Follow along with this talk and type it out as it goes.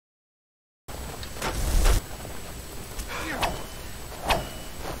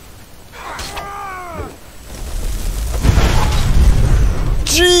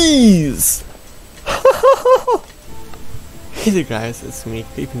Hey there guys, it's me,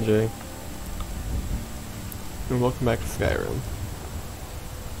 Kreepn, and welcome back to Skyrim.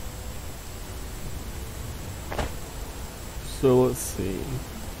 So let's see.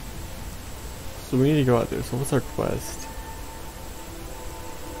 So we need to go out there, so what's our quest?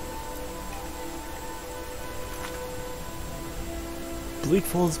 Bleak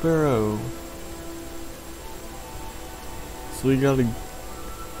Falls Barrow! So we gotta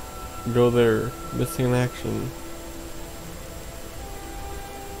go there, missing in action.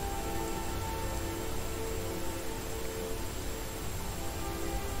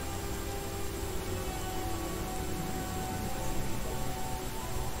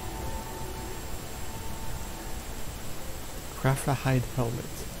 Craft a hide helmet.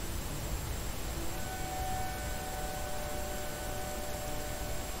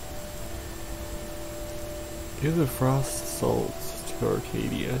 Give the frost salt to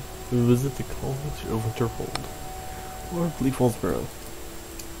Arcadia. Visit the College of Winterhold. Or Bleak Falls Barrow.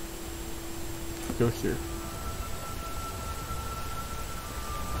 Go here.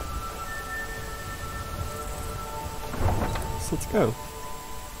 So let's go.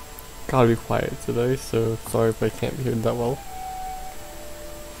 Gotta be quiet today, so sorry if I can't be heard that well.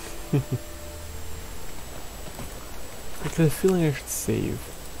 I get a feeling I should save.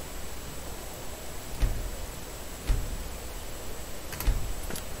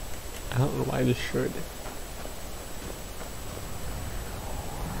 I don't know why I just should.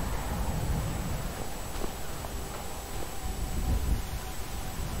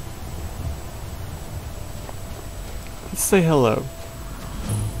 Let's say hello.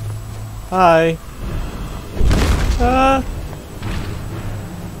 Hi.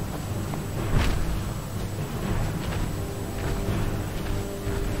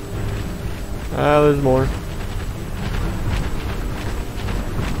 There's more.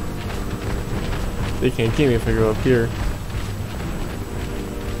 They can't get me if I go up here.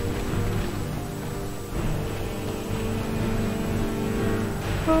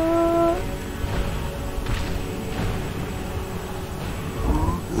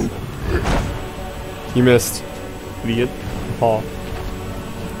 You missed, idiot. Paw.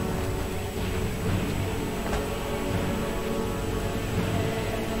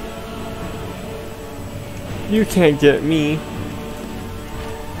 You can't get me.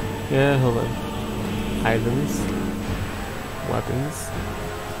 Yeah, hold on. Items. Weapons.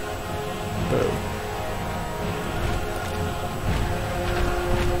 Bow.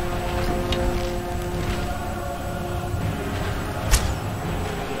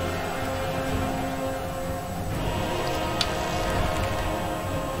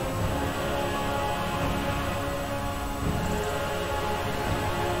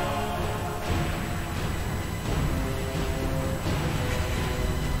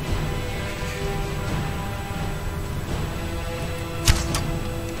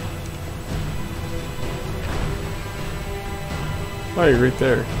 Oh, you're right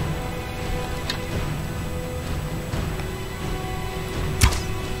there.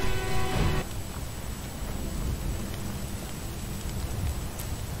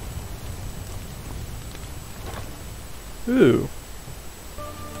 Ooh.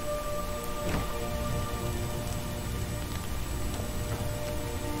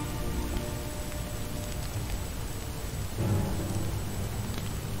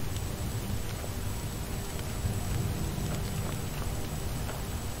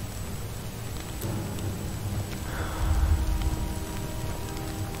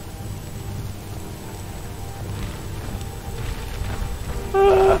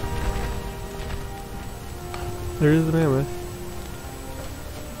 There's the mammoth.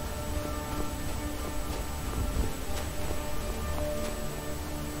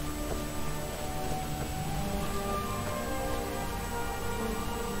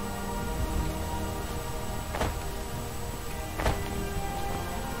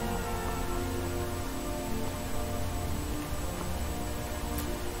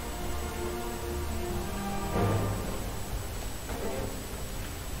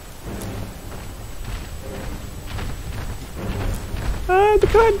 The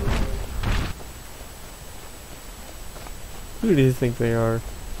gun! Who do you think they are?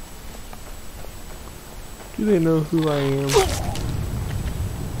 Do they know who I am?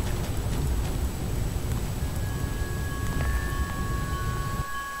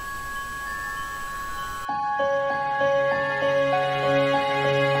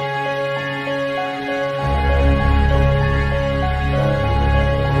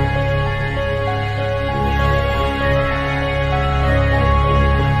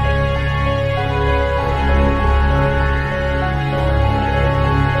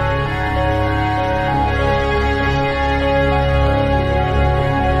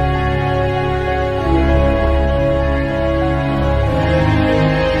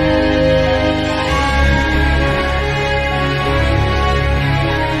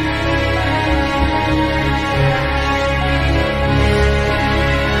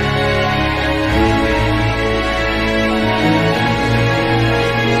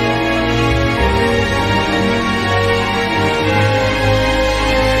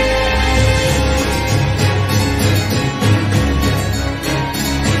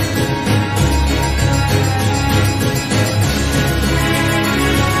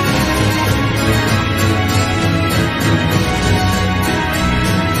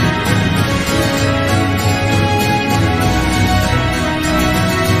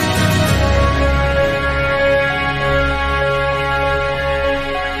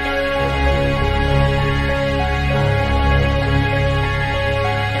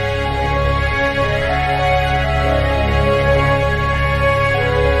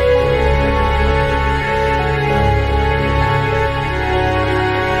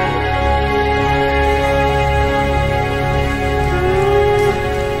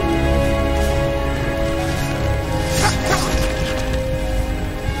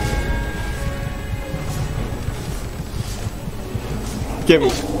 get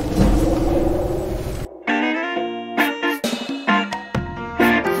me.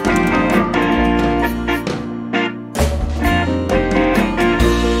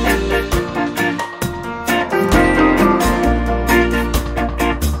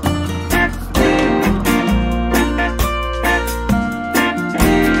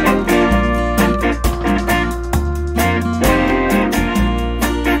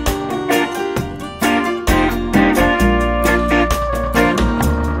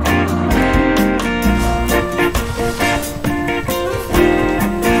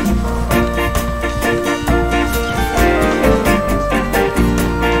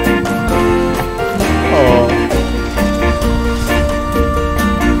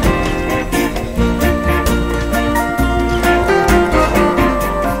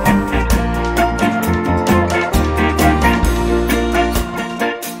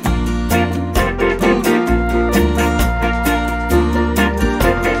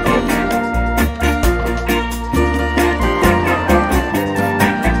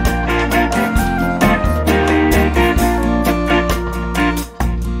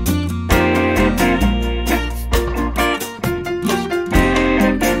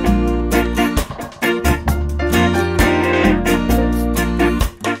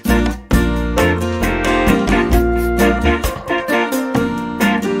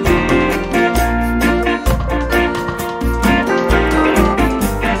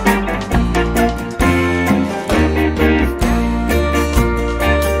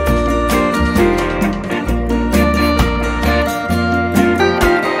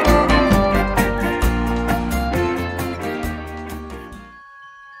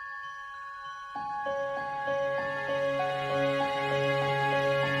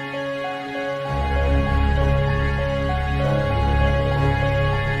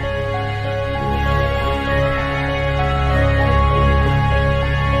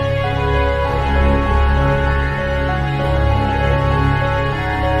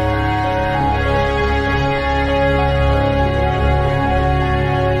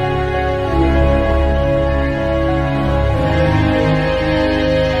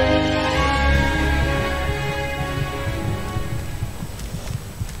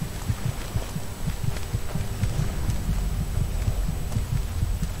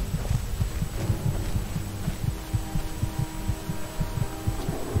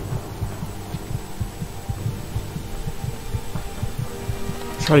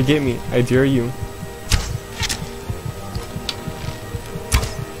 Try to get me. I dare you.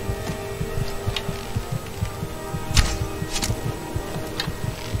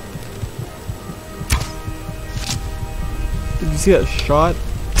 Did you see that shot?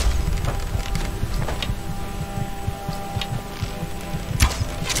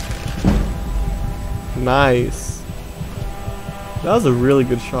 Nice. That was a really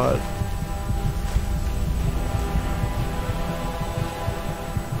good shot.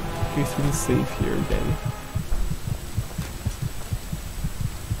 In case we can save here again.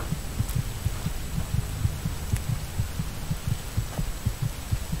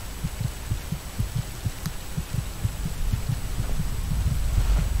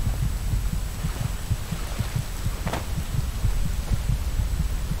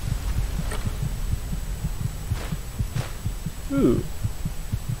 Ooh.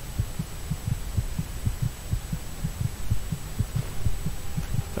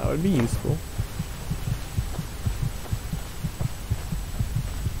 That would be useful.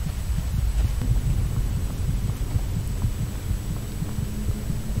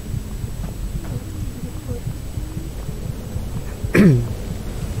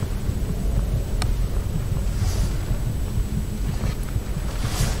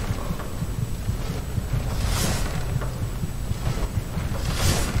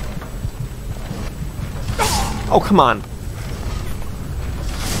 Oh, come on.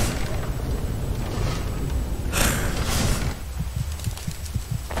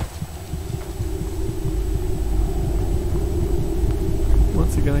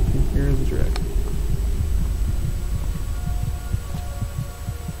 Once again, I can hear the dragon.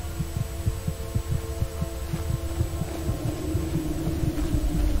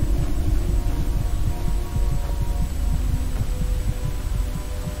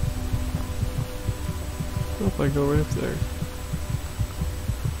 What if I go right up there?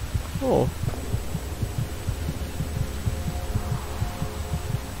 Oh.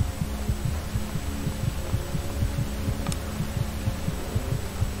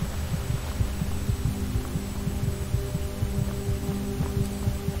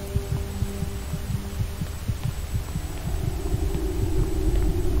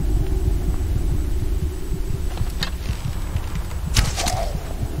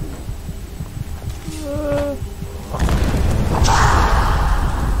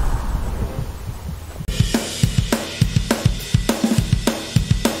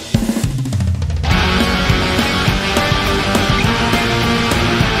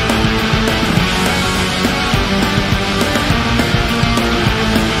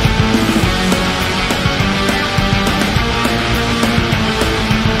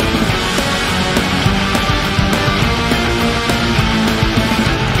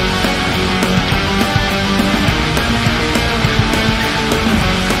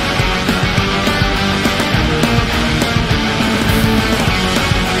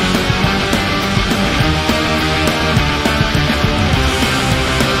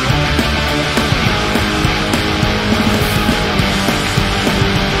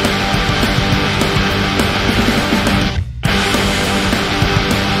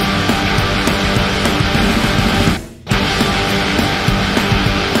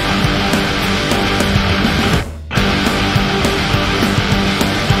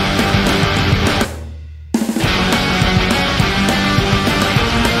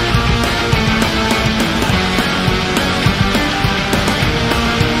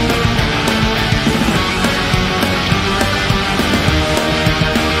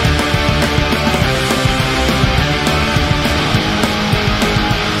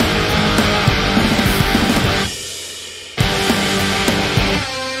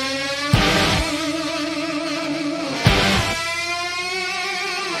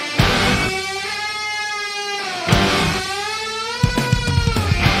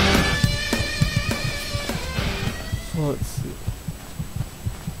 Let's see.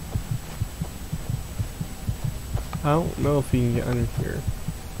 I don't know if we can get under here.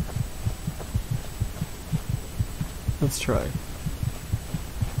 Let's try.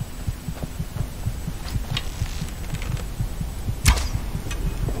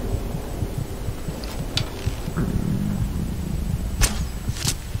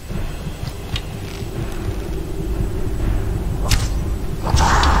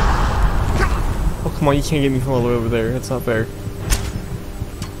 Oh, come on, you can't get me from all the way over there. That's not fair.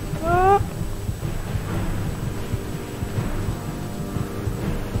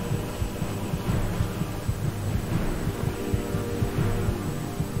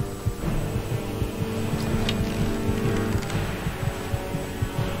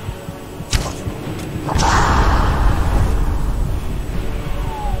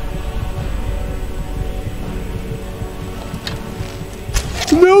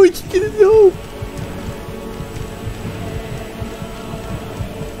 No, he can't get it, no!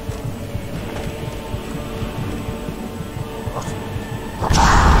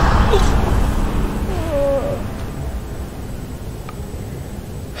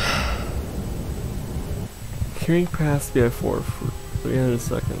 Carrying past the I-4 for 300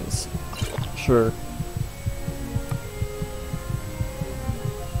 seconds. Sure.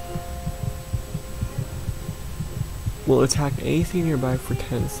 Will attack anything nearby for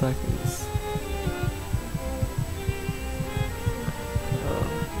 10 seconds.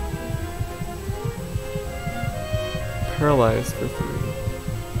 Paralyzed for 3.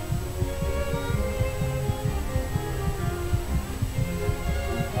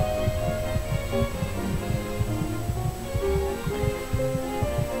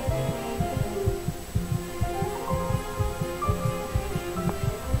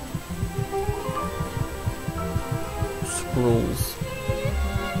 Rules.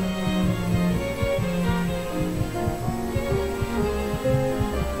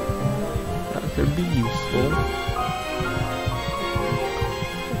 That could be useful. I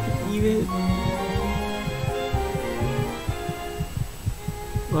could eat it.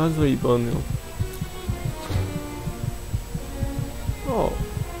 Might as well eat bone meal. Oh.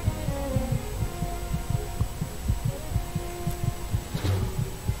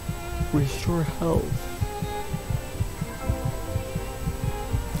 Restore health.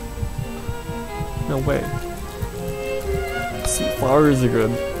 No way. See, flowers are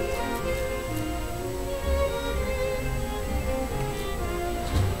good.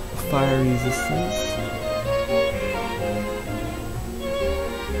 Fire resistance.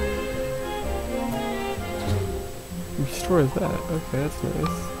 Restore that. Okay, that's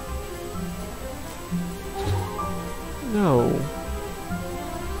nice. No.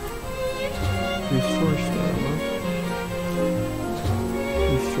 Restore stamina.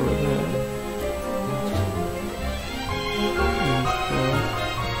 Restore that.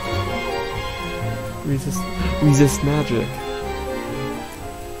 Resist magic.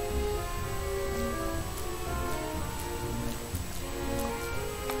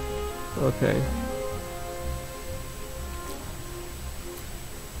 Okay.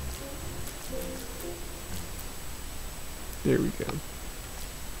 There we go.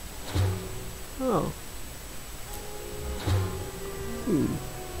 Oh. Ooh.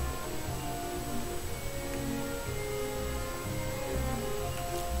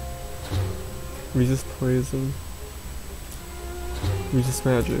 Resist poison. Resist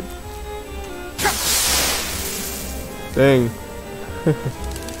magic. Dang.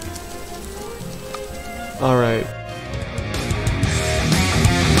 Alright.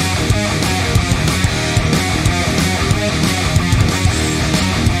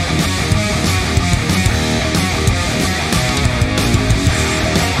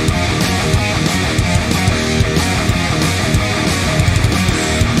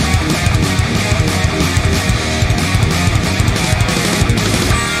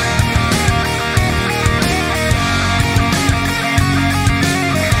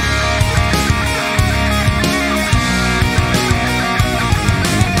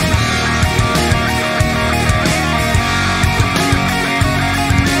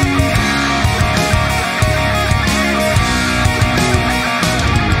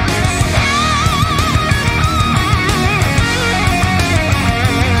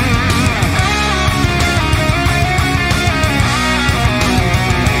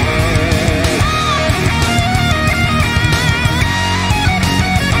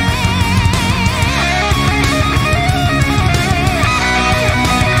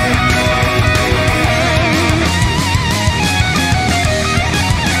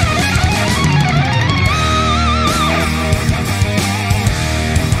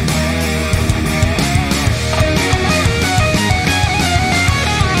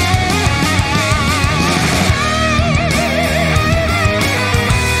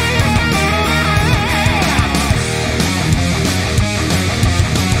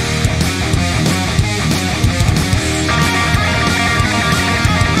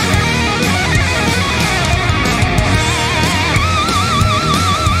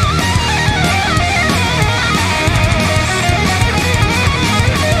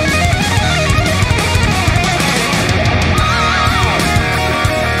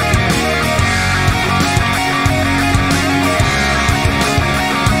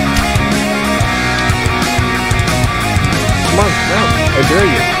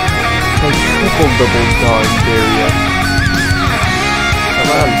 like triple double dodge area. Come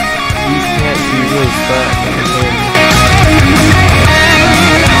on, you can't do this, but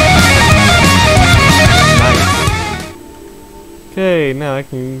nice. Okay, now I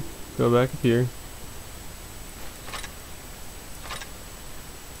can go back up here.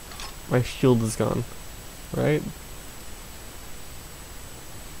 My shield is gone, right?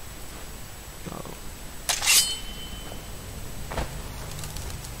 Oh.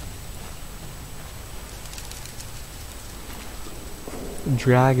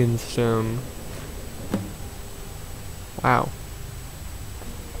 Dragonstone. Wow.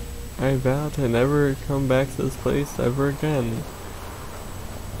 I vow to never come back to this place ever again.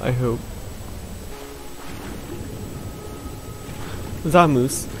 I hope. Is that a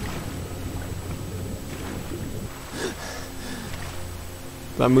moose?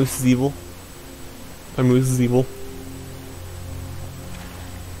 That moose is evil. That moose is evil.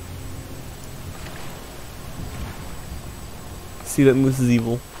 See, that moose is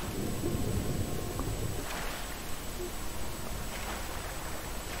evil.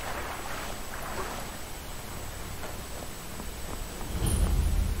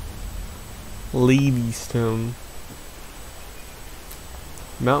 Lady stone.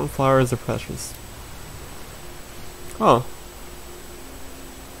 Mountain flowers are precious. Oh.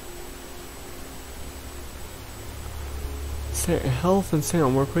 Health and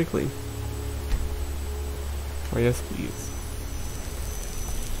sound more quickly. Oh yes, please.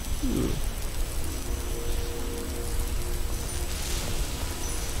 Ooh.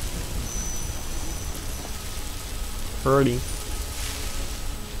 Alrighty.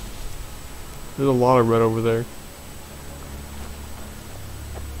 There's a lot of red over there.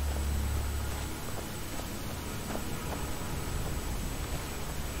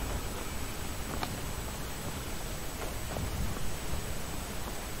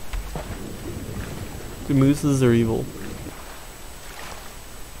 The mooses are evil.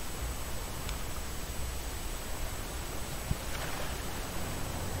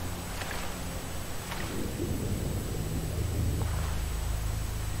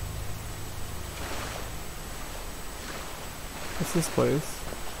 What's this place?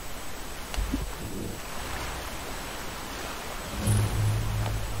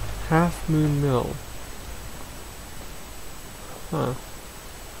 Half Moon Mill. Huh.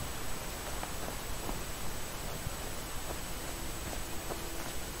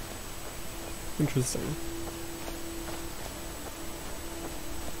 Interesting.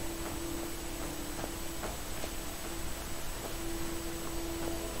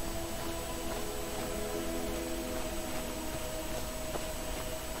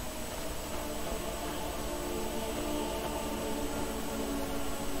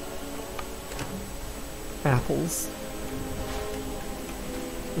 Apples.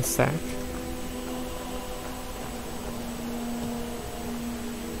 A sack.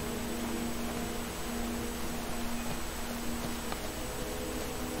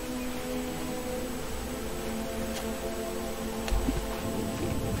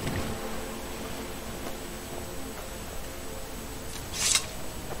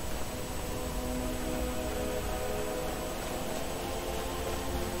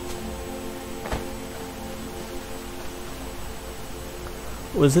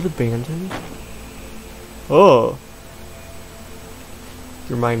 Was it abandoned? Oh!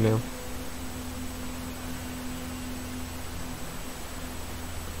 You're mine now.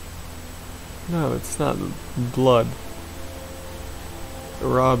 No, it's not blood.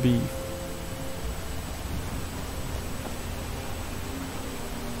 Raw beef.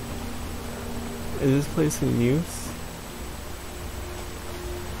 Is this place in use?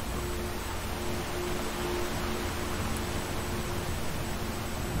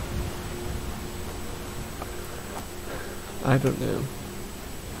 I don't know.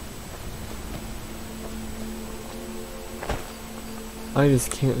 I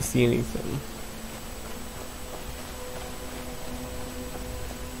just can't see anything.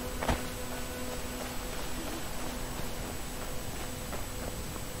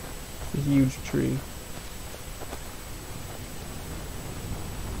 It's a huge tree.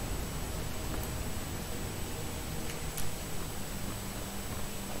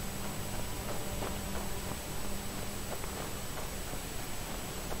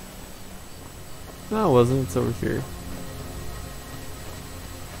 No, it wasn't. It's over here.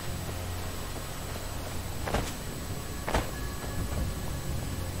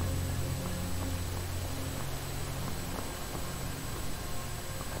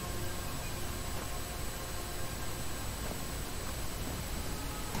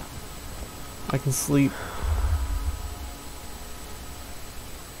 I can sleep.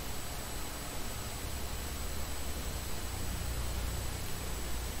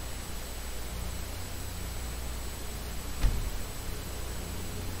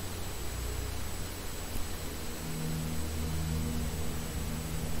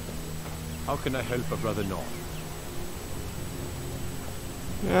 How can I help a brother know?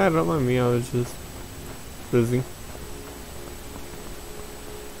 Yeah, don't mind me, I was just busy.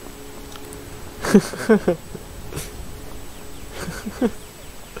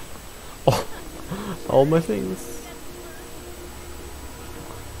 all my things.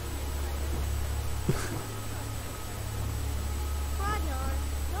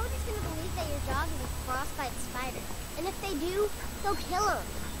 Nobody's gonna believe that your dog is a frostbite spider. And if they do, they'll kill him.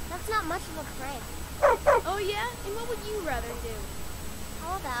 That's not much of a prank. Oh yeah? And what would you rather do?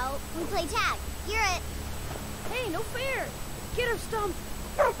 How about we play tag? You're it. Hey, no fair! Get her stumped!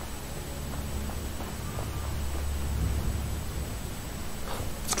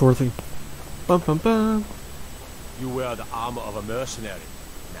 Dorothy. Bum bum bum. You wear the armor of a mercenary.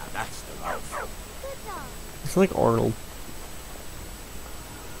 Now that's the life. Good dog. It's like Arnold.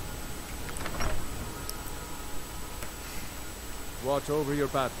 Watch over your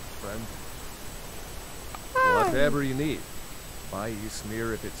battles, friend. Whatever you need. My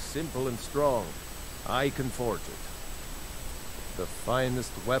smear, if it's simple and strong, I can forge it. The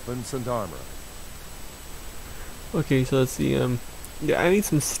finest weapons and armor. Okay, so let's see, yeah, I need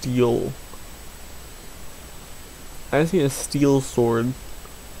some steel. I just need a steel sword.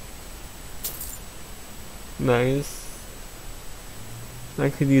 Nice. I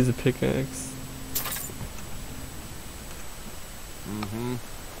could use a pickaxe. Mm-hmm.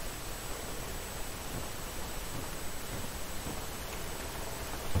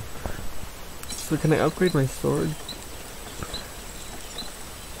 So can I upgrade my sword?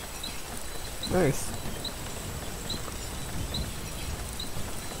 Nice.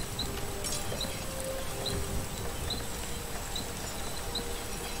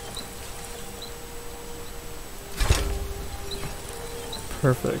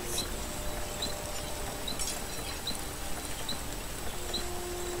 Perfect.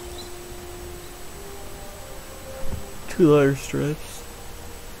 Two letter strips.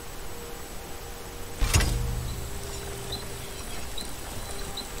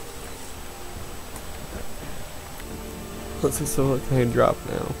 Let's see, so what can I drop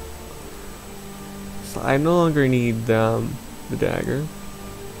now? So I no longer need the dagger.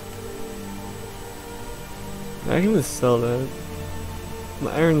 I can just sell that. An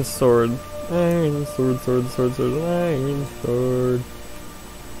iron sword. Iron sword, sword, sword, sword, iron sword.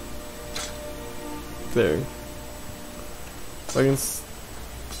 There. If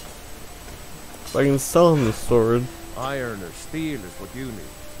I can sell him the sword. Iron or steel is what you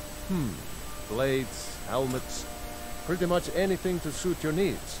need. Blades, helmets, pretty much anything to suit your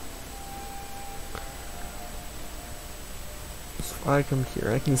needs. So if I come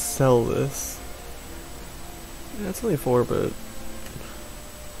here, I can sell this. Yeah, it's only 4, but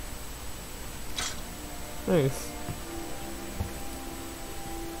nice.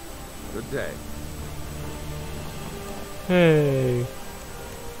 Good day. Hey.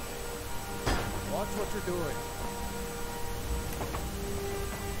 Watch what you're doing.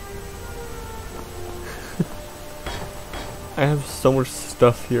 I have so much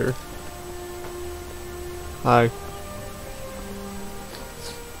stuff here. Hi.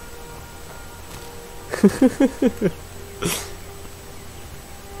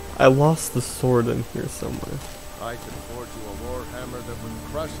 I lost the sword in here somewhere. I can forge you a war hammer that would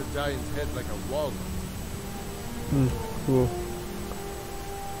crush a giant's head like a walnut. Cool.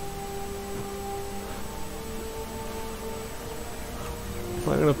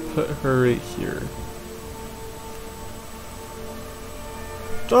 So I'm gonna put her right here.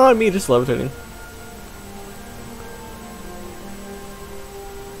 Don't mind me just levitating.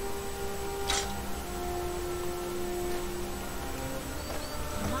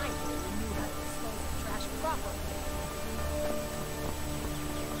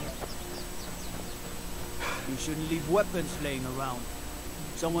 You shouldn't leave weapons laying around.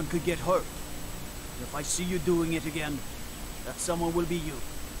 Someone could get hurt. If I see you doing it again, that someone will be you.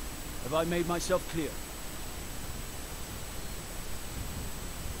 Have I made myself clear?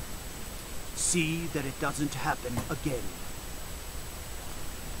 See that it doesn't happen again.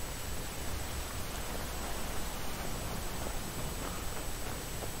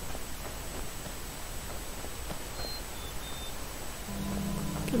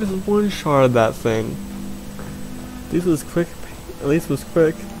 Get just one shot of that thing. This was quick. At least it was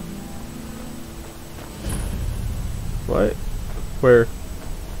quick. What? Where?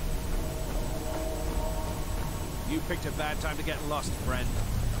 You picked a bad time to get lost, friend.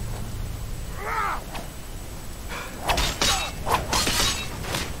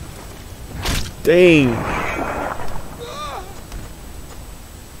 Dang.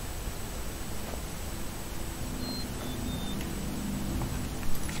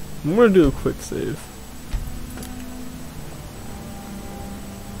 I'm gonna do a quick save.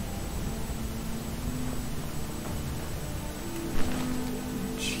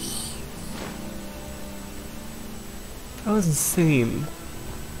 Jeez. That was insane.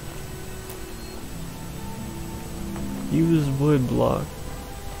 Use wood block.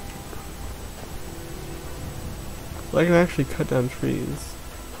 I can actually cut down trees.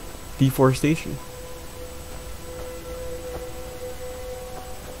 Deforestation.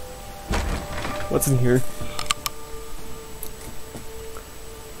 What's in here?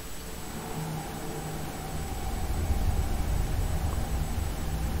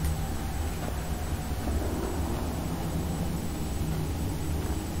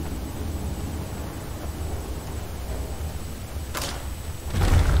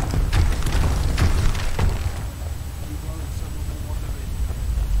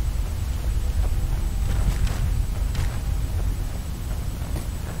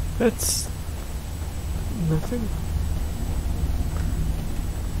 That's nothing.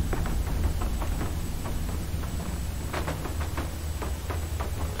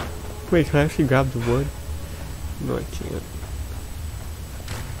 Wait, can I actually grab the wood? No, I can't.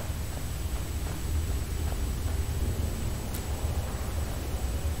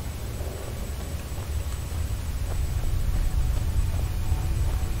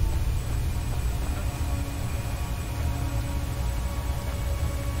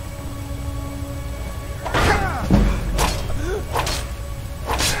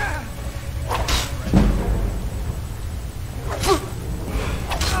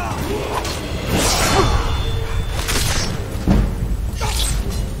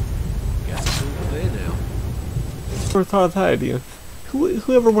 Never thought of that idea.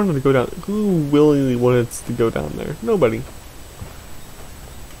 Whoever wanted to go down? Who willingly wanted to go down there? Nobody.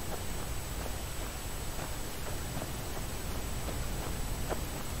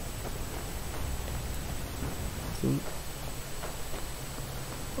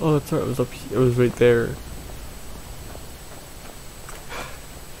 Oh, that's right. It was up here. It was right there.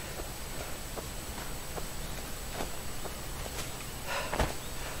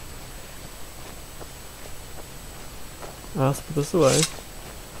 Let's put this away.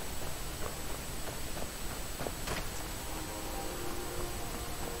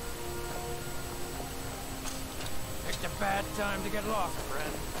 It's a bad time to get lost,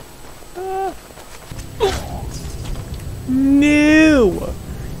 friend. No!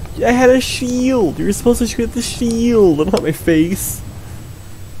 I had a shield! You're supposed to shoot at the shield, not my face.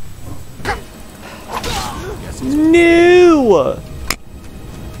 No!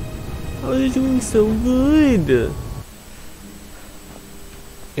 I was doing so good.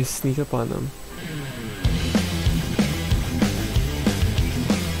 I sneak up on them.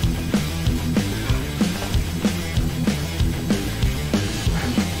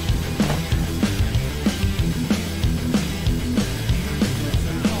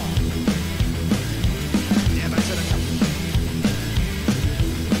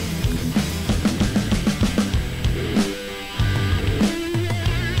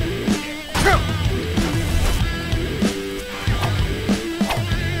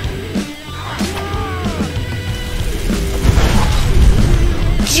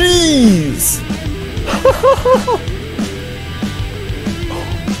 Jeez!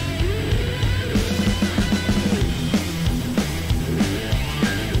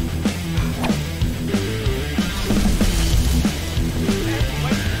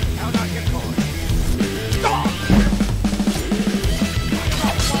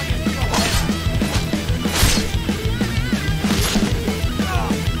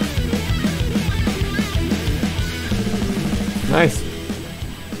 Nice.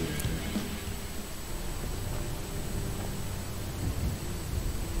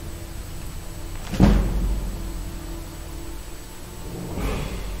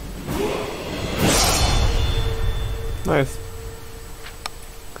 Nice.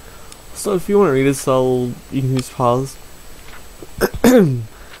 So if you want to read this, you can use pause.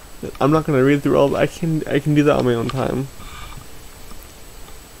 I'm not gonna read through all, but I can do that on my own time.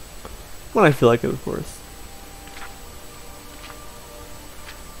 When I feel like it, of course.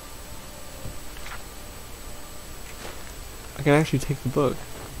 I can actually take the book.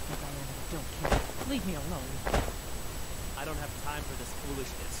 Leave me alone. I don't have time for this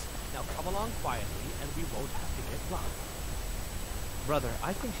foolishness. Now come along quietly, and we won't have to get robbed. Brother,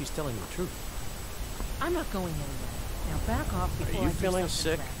 I think she's telling the truth. I'm not going anywhere. Now back off before Are you I do feeling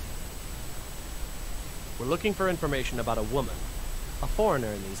something sick? rash. We're looking for information about a woman, a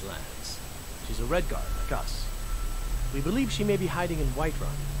foreigner in these lands. She's a Redguard like us. We believe she may be hiding in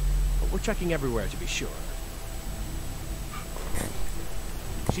Whiterun, but we're checking everywhere to be sure.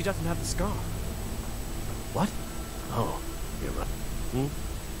 She doesn't have the scar. What? Oh, you're right.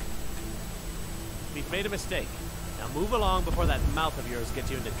 We've made a mistake. Now move along before that mouth of yours gets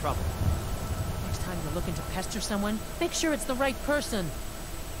you into trouble. Next time you're looking to pester someone, make sure it's the right person.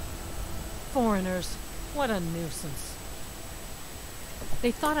 Foreigners. What a nuisance.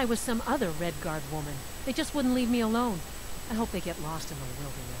 They thought I was some other Red Guard woman. They just wouldn't leave me alone. I hope they get lost in the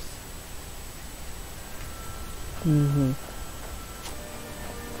wilderness.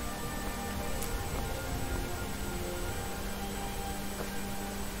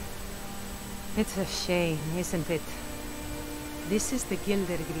 It's a shame, isn't it? This is the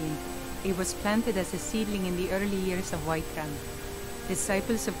Gildergreen. It was planted as a seedling in the early years of Whiterun.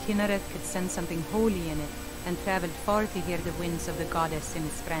 Disciples of Kinneret could sense something holy in it, and traveled far to hear the winds of the goddess in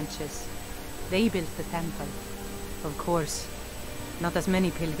its branches. They built the temple. Of course, not as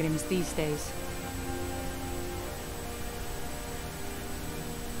many pilgrims these days.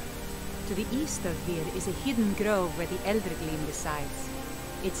 To the east of here is a hidden grove where the Eldergleam resides.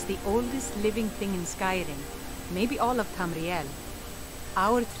 It's the oldest living thing in Skyrim, maybe all of Tamriel.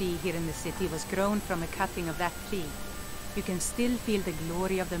 Our tree here in the city was grown from a cutting of that tree. You can still feel the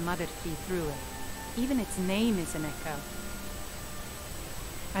glory of the mother tree through it. Even its name is an echo.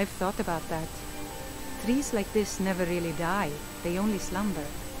 I've thought about that. Trees like this never really die, they only slumber.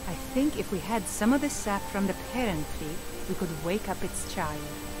 I think if we had some of the sap from the parent tree, we could wake up its child.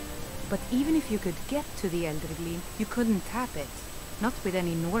 But even if you could get to the Eldergleam, you couldn't tap it. Not with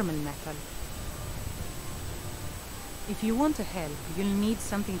any normal metal. If you want to help, you'll need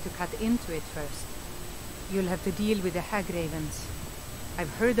something to cut into it first. You'll have to deal with the Hag-Ravens.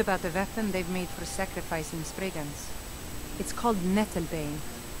 I've heard about the weapon they've made for sacrificing Spriggans. It's called Nettlebane.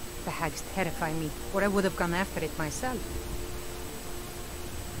 The hags terrify me, or I would have gone after it myself.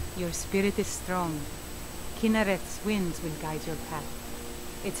 Your spirit is strong. Kinnaret's winds will guide your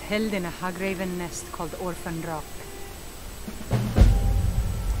path. It's held in a Hag-Raven nest called Orphan Rock.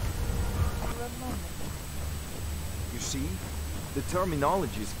 You see? The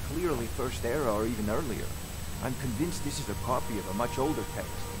terminology is clearly First Era or even earlier. I'm convinced this is a copy of a much older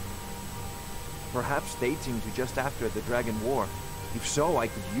text. Perhaps dating to just after the Dragon War. If so, I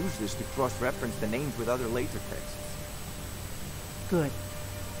could use this to cross-reference the names with other later texts. Good.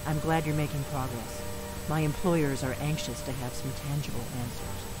 I'm glad you're making progress. My employers are anxious to have some tangible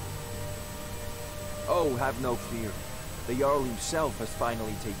answers. Oh, have no fear. The Jarl himself has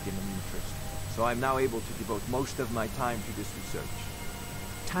finally taken an interest, so I'm now able to devote most of my time to this research.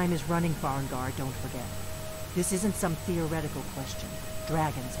 Time is running, Farengar, don't forget. This isn't some theoretical question.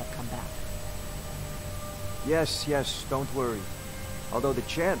 Dragons have come back. Yes, don't worry. Although the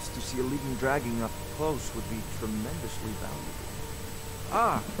chance to see a living dragon up close would be tremendously valuable.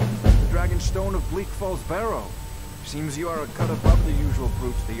 Ah, the Dragonstone of Bleak Falls Barrow. Seems you are a cut above the usual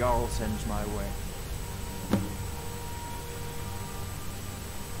brutes the Jarl sends my way.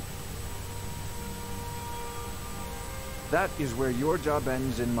 That is where your job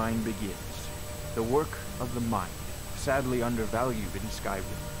ends and mine begins. The work of the mind, sadly undervalued in Skyrim.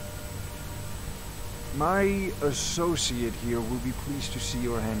 My associate here will be pleased to see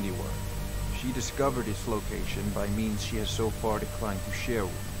your handiwork. She discovered its location by means she has so far declined to share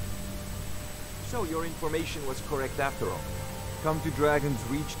with me. So your information was correct after all. Come to Dragon's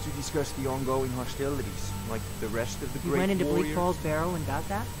Reach to discuss the ongoing hostilities, like the rest of the great warriors. You went into Bleak Falls Barrow and got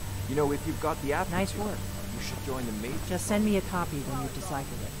that? You know, if you've got the aptitude, nice work. You should join the major. Just send me a copy when you've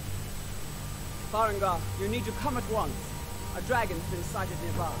deciphered it. Farengar, you need to come at once. A dragon's been sighted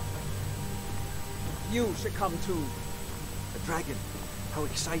nearby. You should come too. A dragon? How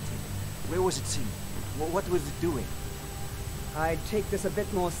exciting. Where was it seen? What was it doing? I'd take this a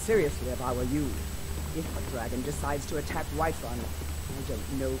bit more seriously if I were you. If a dragon decides to attack Whiterun, I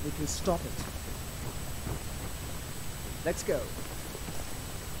don't know if we can stop it. Let's go.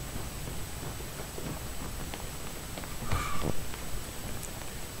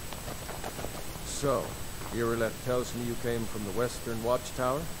 So, Irileth tells me you came from the Western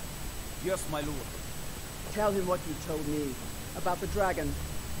Watchtower? Yes, my lord. Tell him what you told me about the dragon.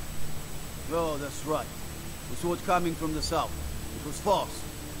 Oh, that's right. We saw it coming from the south. It was fast.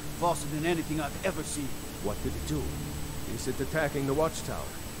 Faster than anything I've ever seen. What did it do? Is it attacking the Watchtower?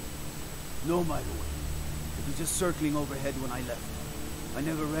 No, my lord. It was just circling overhead when I left. I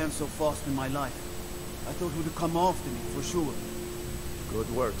never ran so fast in my life. I thought it would come after me, for sure. Good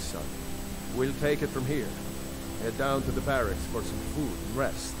work, son. We'll take it from here. Head down to the barracks for some food and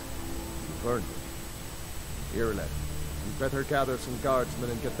rest. You've earned it. Irileth, you better gather some guardsmen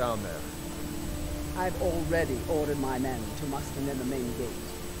and get down there. I've already ordered my men to muster near the main gate.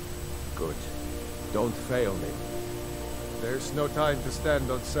 Good. Don't fail me. There's no time to stand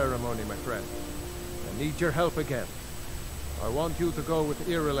on ceremony, my friend. I need your help again. I want you to go with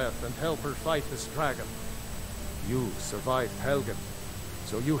Irileth and help her fight this dragon. You survived Helgen,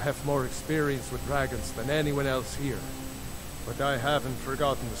 so you have more experience with dragons than anyone else here. But I haven't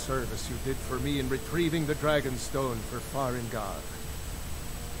forgotten the service you did for me in retrieving the Dragonstone for Farengar.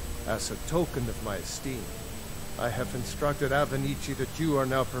 As a token of my esteem, I have instructed Avenici that you are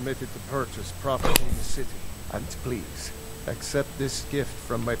now permitted to purchase property in the city. And please, accept this gift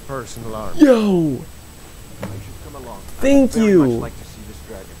from my personal army. Yo! I should come along. Thank I'd very you. much like to see this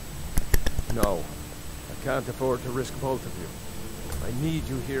dragon. No, I can't afford to risk both of you. I need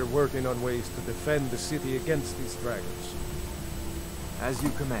you here working on ways to defend the city against these dragons. As you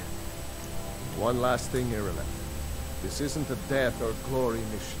command. One last thing, Irileth. This isn't a death or glory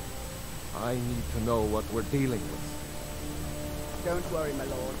mission. I need to know what we're dealing with. Don't worry, my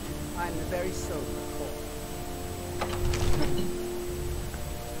lord. I'm the very soul of Thor.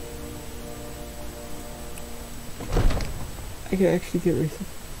 I can actually get reset.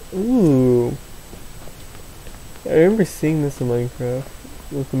 Ooh. I remember seeing this in Minecraft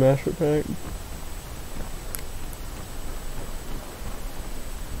with the Master Pack.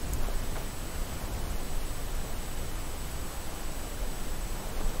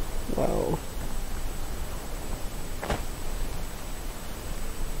 Wow.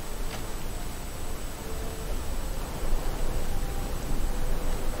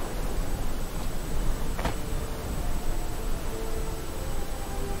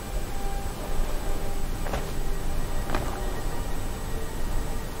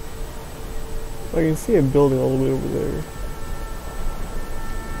 I can see a building all the way over there.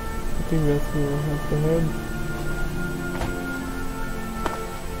 I think that's where I have to head.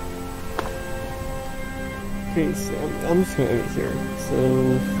 Okay, so I'm just gonna end it here. So,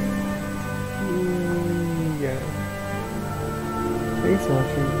 yeah. Thanks for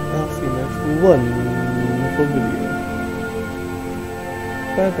watching. I'll see you next wonderful video.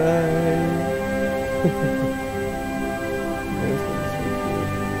 Bye bye.